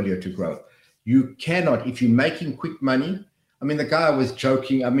portfolio to grow. You cannot, if you're making quick money, I mean, the guy was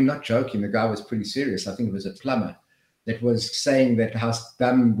joking. I mean, not joking. The guy was pretty serious. I think it was a plumber that was saying that how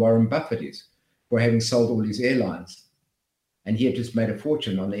dumb Warren Buffett is for having sold all his airlines. And he had just made a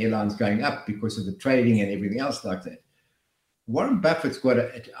fortune on the airlines going up because of the trading and everything else like that. Warren Buffett's got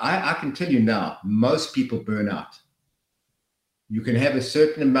I can tell you now, most people burn out. You can have a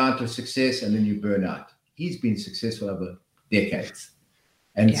certain amount of success and then you burn out. He's been successful over decades.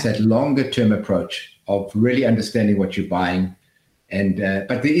 And it's that longer term approach of really understanding what you're buying. And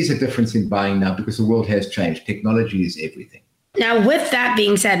but there is a difference in buying now because the world has changed. Technology is everything. Now, with that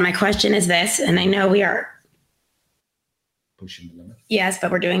being said, my question is this, and I know we are pushing the limit. Yes,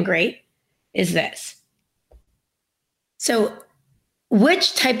 but we're doing great, is this. So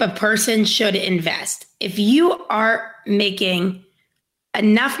which type of person should invest? If you are making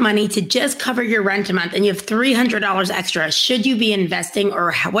enough money to just cover your rent a month and you have $300 extra, should you be investing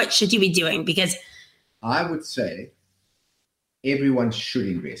or what should you be doing? Because I would say everyone should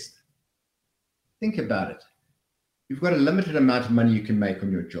invest. Think about it. You've got a limited amount of money you can make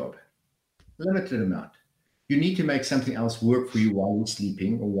on your job. Limited amount. You need to make something else work for you while you're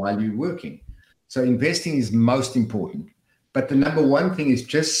sleeping or while you're working. So investing is most important. But the number one thing is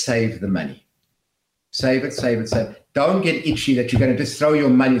just save the money. Save it, save it, save it. Don't get itchy that you're going to just throw your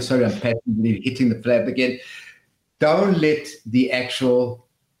money, sorry, I'm passionately hitting the flab again. Don't let the actual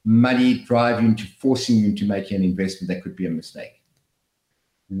money drive you into forcing you into making an investment that could be a mistake.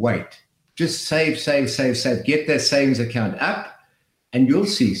 Wait. Just save, save, save, save. Get that savings account up and you'll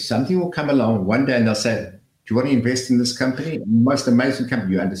see something will come along one day and they'll say, do you want to invest in this company? Most amazing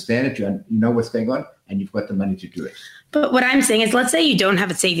company. You understand it. You know what's going on and you've got the money to do it. But what I'm saying is, let's say you don't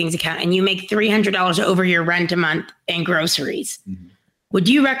have a savings account and you make $300 over your rent a month in groceries. Mm-hmm. Would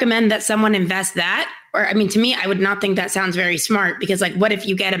you recommend that someone invest that? Or, I mean, to me, I would not think that sounds very smart because, like, what if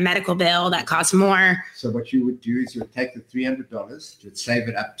you get a medical bill that costs more? So what you would do is you would take the $300, you'd save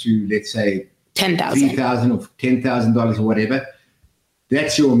it up to, let's say, $10,000 or $10,000 or whatever.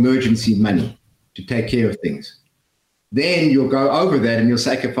 That's your emergency money to take care of things. Then you'll go over that and you'll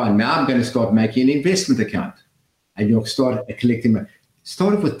say, okay, fine, now I'm going to start making an investment account. And you'll start collecting money.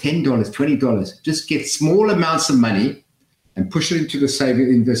 Start off with $10, $20. Just get small amounts of money and push it into the saving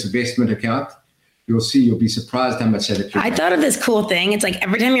in this investment account. You'll see, you'll be surprised how much that I thought of this cool thing. It's like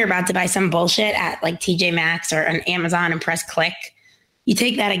every time you're about to buy some bullshit at like TJ Maxx or on Amazon and press click, you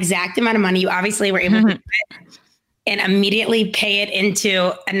take that exact amount of money you obviously were able to do it and immediately pay it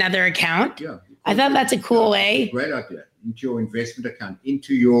into another account. Yeah. I thought that's a cool way. Great idea. Into your investment account,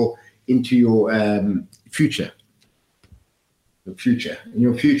 into your future. The future. In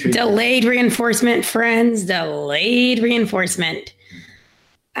your future. Delayed reinforcement, friends. Delayed reinforcement.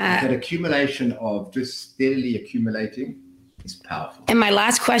 That accumulation of just steadily accumulating is powerful. And my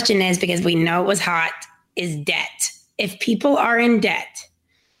last question is, because we know it was hot, is debt. If people are in debt,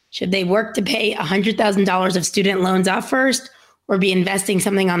 should they work to pay $100,000 of student loans off first or be investing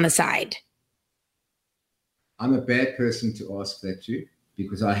something on the side? I'm a bad person to ask that to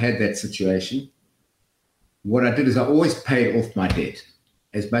because I had that situation. What I did is I always paid off my debt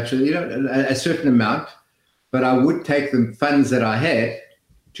as much as, a certain amount, but I would take the funds that I had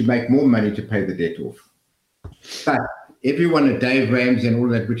to make more money to pay the debt off. But everyone at Dave Ramsey and all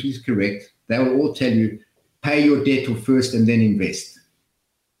that, which is correct, they will all tell you, pay your debt off first and then invest.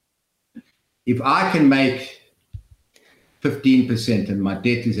 If I can make 15% and my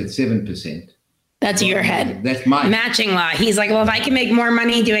debt is at 7%. That's your head. That's my matching law. He's like, well, if I can make more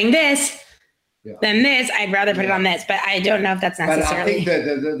money doing this Yeah. than this, I'd rather put it on this. But I don't know if that's But I necessarily. think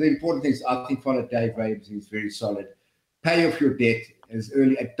the important thing is, I think follow Dave Ramsey is very solid. Pay off your debt as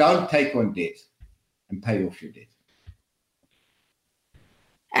early. Don't take on debt and pay off your debt.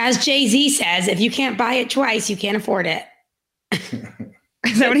 As Jay-Z says, if you can't buy it twice, you can't afford it.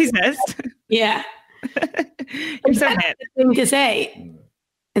 Is that what he says? Yeah. You're so That's hip. the thing to say.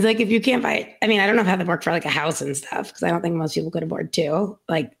 It's like, if you can't buy it, I mean, I don't know how that work for like a house and stuff, because I don't think most people could afford two.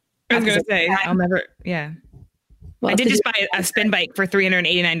 Like, I was going to at the same say, time. I'll never, yeah. Well, I did to just do- buy a spin bike for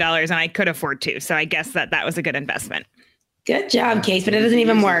 $389 and I could afford to. So I guess that was a good investment. Good job, Case, but it doesn't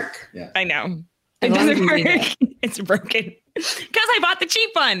even work. Yeah. I know. As It long as doesn't you work. do that. It's broken. Because I bought the cheap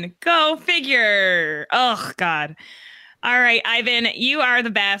one. Go figure. Oh, God. All right, Ivan, you are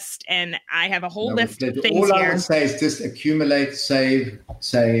the best. And I have a whole No, list of but things all I here. would say is just accumulate, save.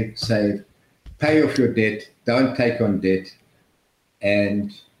 Pay off your debt. Don't take on debt,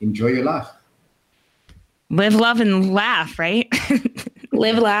 and enjoy your life. Live, love, and laugh, right?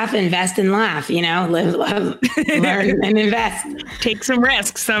 Live, laugh, invest, and laugh. Live, love, learn, and invest. Take some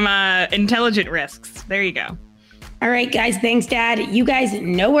risks, some intelligent risks. There you go. All right, guys. Thanks, Dad. You guys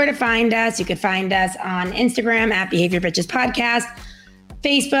know where to find us. You can find us on Instagram at Behavior Bitches Podcast,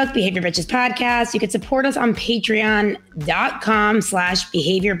 Facebook, Behavior Bitches Podcast. You can support us on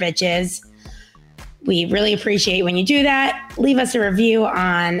patreon.com/Behavior Bitches. We really appreciate when you do that. Leave us a review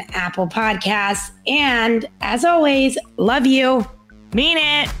on Apple Podcasts. And as always, love you. Mean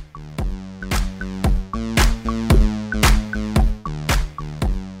it.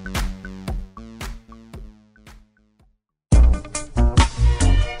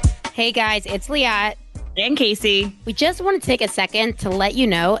 Hey, guys, it's Liat. And Casey. We just want to take a second to let you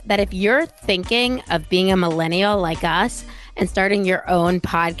know that if you're thinking of being a millennial like us and starting your own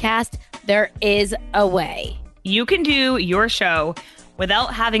podcast, there is a way. You can do your show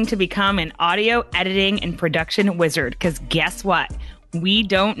without having to become an audio editing and production wizard. Because guess what? We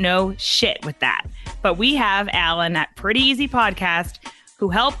don't know shit with that. But we have Alan at Pretty Easy Podcast who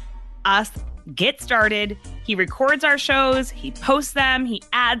help us get started. He records our shows, he posts them, he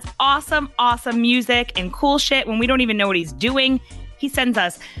adds awesome music and cool shit when we don't even know what he's doing. He sends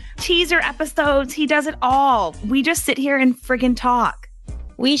us teaser episodes. He does it all. We just sit here and friggin' talk.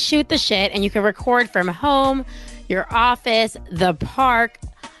 We shoot the shit, and you can record from home, your office, the park,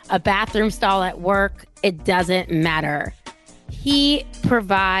 a bathroom stall at work. It doesn't matter. He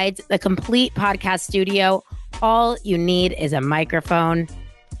provides the complete podcast studio. All you need is a microphone,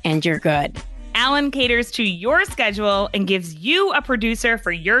 and you're good. Alan caters to your schedule and gives you a producer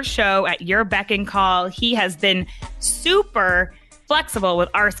for your show at your beck and call. He has been super flexible with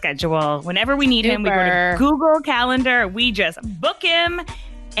our schedule. Whenever we need him, we go to Google Calendar. We just book him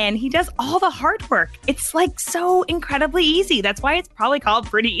and he does all the hard work. It's like so incredibly easy. That's why it's probably called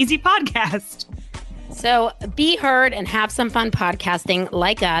Pretty Easy Podcast. So be heard and have some fun podcasting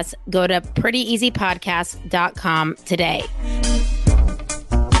like us. Go to prettyeasypodcast.com today.